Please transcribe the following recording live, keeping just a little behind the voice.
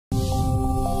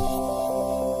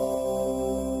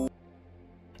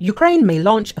Ukraine may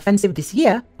launch offensive this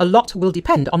year, a lot will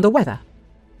depend on the weather.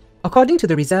 According to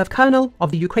the reserve colonel of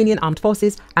the Ukrainian Armed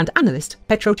Forces and analyst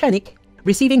Petro Chernyk,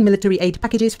 receiving military aid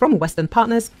packages from Western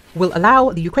partners will allow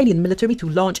the Ukrainian military to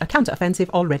launch a counteroffensive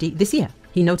already this year.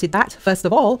 He noted that, first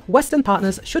of all, Western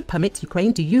partners should permit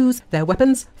Ukraine to use their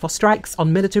weapons for strikes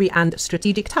on military and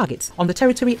strategic targets on the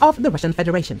territory of the Russian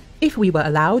Federation. If we were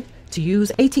allowed to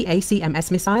use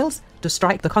ATACMS missiles to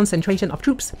strike the concentration of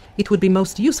troops, it would be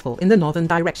most useful in the northern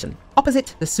direction.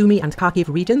 Opposite the Sumy and Kharkiv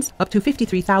regions, up to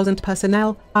 53,000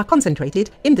 personnel are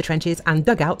concentrated in the trenches and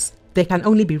dugouts. They can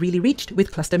only be really reached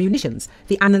with cluster munitions,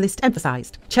 the analyst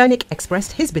emphasized. Chernyk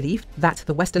expressed his belief that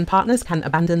the Western partners can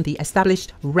abandon the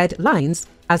established red lines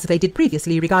as they did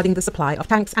previously regarding the supply of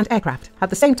tanks and aircraft. At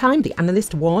the same time, the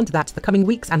analyst warned that the coming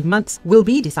weeks and months will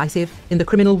be decisive in the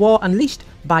criminal war unleashed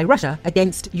by Russia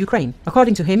against Ukraine.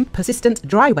 According to him, persistent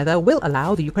dry weather will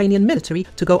allow the Ukrainian military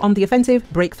to go on the offensive,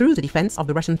 break through the defense of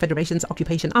the Russian Federation's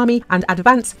occupation army, and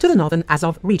advance to the northern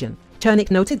Azov region.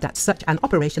 Chernyk noted that such an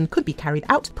operation could be carried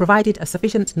out provided a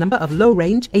sufficient number of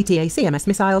low-range ATACMS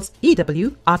missiles,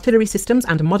 EW, artillery systems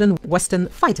and modern Western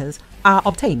fighters are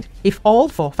obtained. If all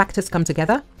four factors come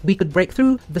together, we could break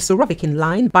through the Surovikin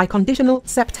line by conditional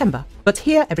September. But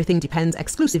here everything depends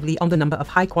exclusively on the number of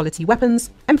high-quality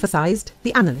weapons, emphasized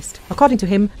the analyst. According to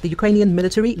him, the Ukrainian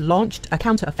military launched a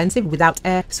counter-offensive without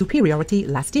air superiority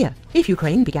last year. If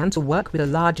Ukraine began to work with a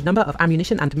large number of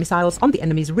ammunition and missiles on the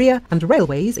enemy's rear and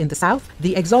railways in the south,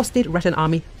 the exhausted Russian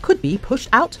army could be pushed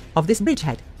out of this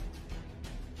bridgehead.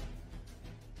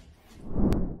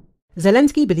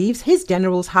 Zelensky believes his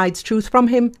generals hide truth from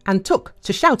him and took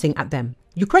to shouting at them.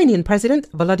 Ukrainian President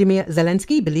Volodymyr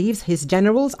Zelensky believes his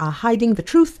generals are hiding the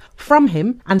truth from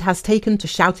him and has taken to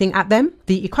shouting at them,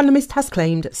 The Economist has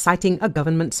claimed, citing a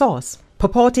government source.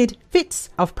 Purported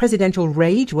fits of presidential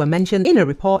rage were mentioned in a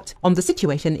report on the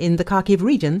situation in the Kharkiv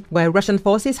region, where Russian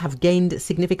forces have gained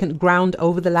significant ground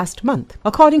over the last month.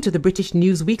 According to the British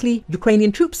News Weekly,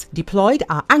 Ukrainian troops deployed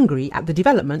are angry at the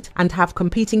development and have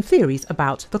competing theories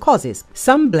about the causes.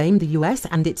 Some blame the US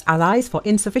and its allies for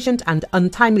insufficient and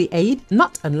untimely aid,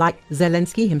 not unlike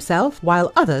Zelensky himself,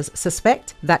 while others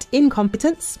suspect that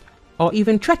incompetence or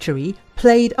even treachery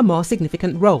played a more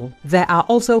significant role. There are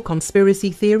also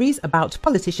conspiracy theories about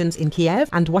politicians in Kiev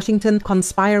and Washington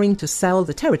conspiring to sell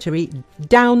the territory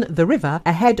down the river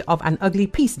ahead of an ugly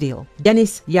peace deal.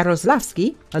 Denis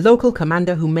Yaroslavsky, a local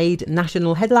commander who made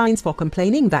national headlines for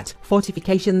complaining that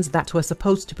fortifications that were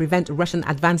supposed to prevent Russian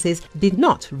advances did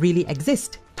not really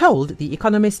exist, told The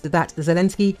Economist that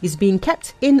Zelensky is being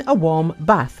kept in a warm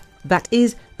bath, that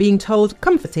is, being told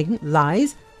comforting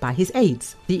lies by his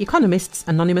aides. The Economist's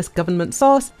anonymous government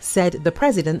source said the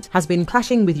president has been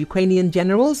clashing with Ukrainian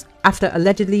generals after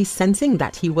allegedly sensing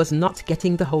that he was not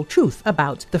getting the whole truth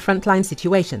about the frontline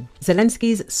situation.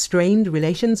 Zelensky's strained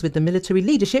relations with the military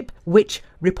leadership, which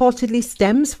reportedly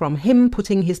stems from him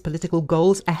putting his political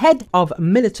goals ahead of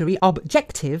military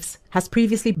objectives, has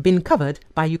previously been covered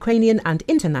by Ukrainian and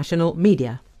international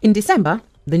media. In December,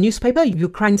 the newspaper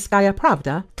Ukrainskaya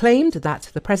Pravda claimed that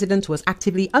the president was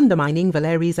actively undermining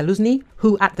Valery Zaluzhny,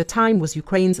 who at the time was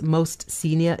Ukraine's most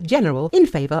senior general, in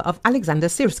favor of Alexander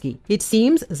Syrsky. It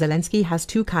seems Zelensky has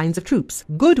two kinds of troops: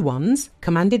 good ones,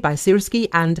 commanded by Syrsky,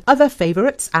 and other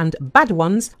favorites and bad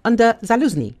ones under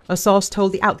Zaluzhny, a source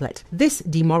told the outlet. This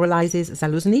demoralizes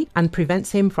Zaluzhny and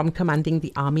prevents him from commanding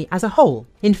the army as a whole.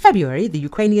 In February, the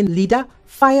Ukrainian leader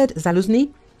fired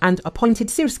Zaluzhny and appointed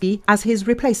Syrsky as his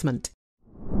replacement.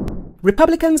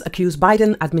 Republicans accuse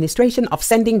Biden administration of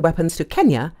sending weapons to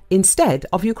Kenya instead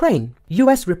of Ukraine.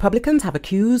 US Republicans have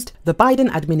accused the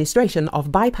Biden administration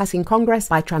of bypassing Congress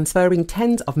by transferring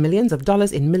tens of millions of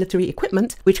dollars in military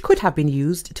equipment, which could have been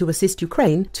used to assist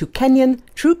Ukraine, to Kenyan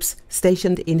troops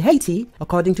stationed in Haiti,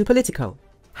 according to Politico.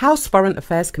 House Foreign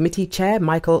Affairs Committee Chair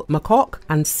Michael McCaulk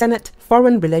and Senate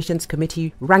Foreign Relations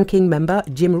Committee Ranking Member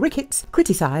Jim Ricketts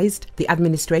criticized the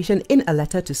administration in a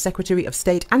letter to Secretary of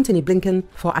State Antony Blinken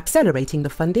for accelerating the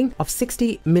funding of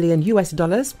 $60 million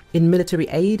in military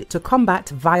aid to combat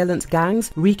violent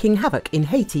gangs wreaking havoc in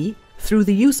Haiti through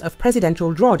the use of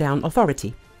Presidential Drawdown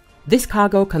Authority. This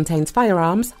cargo contains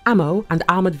firearms, ammo, and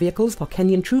armored vehicles for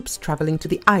Kenyan troops traveling to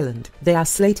the island. They are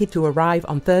slated to arrive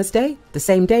on Thursday, the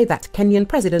same day that Kenyan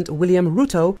President William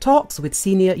Ruto talks with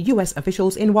senior US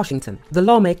officials in Washington. The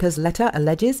lawmaker's letter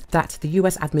alleges that the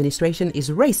US administration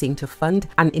is racing to fund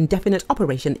an indefinite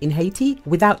operation in Haiti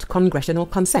without congressional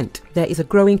consent. There is a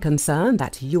growing concern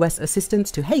that US assistance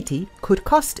to Haiti could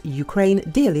cost Ukraine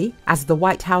dearly, as the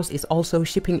White House is also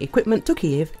shipping equipment to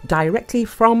Kyiv directly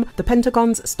from the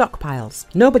Pentagon's stockpiles.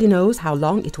 Nobody knows how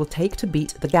long it will take to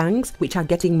beat the gangs, which are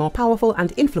getting more powerful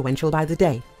and influential by the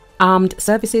day. Armed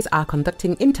services are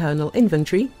conducting internal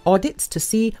inventory audits to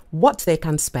see what they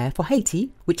can spare for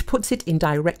Haiti, which puts it in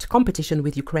direct competition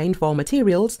with Ukraine for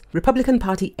materials, Republican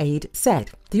Party aide said.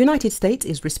 The United States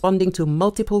is responding to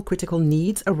multiple critical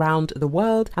needs around the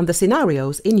world, and the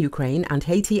scenarios in Ukraine and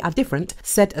Haiti are different,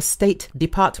 said a State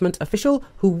Department official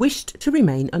who wished to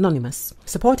remain anonymous.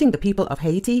 Supporting the people of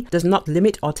Haiti does not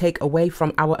limit or take away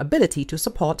from our ability to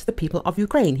support the people of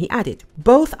Ukraine, he added.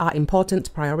 Both are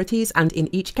important priorities, and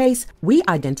in each case, we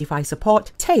identify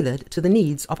support tailored to the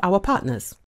needs of our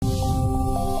partners.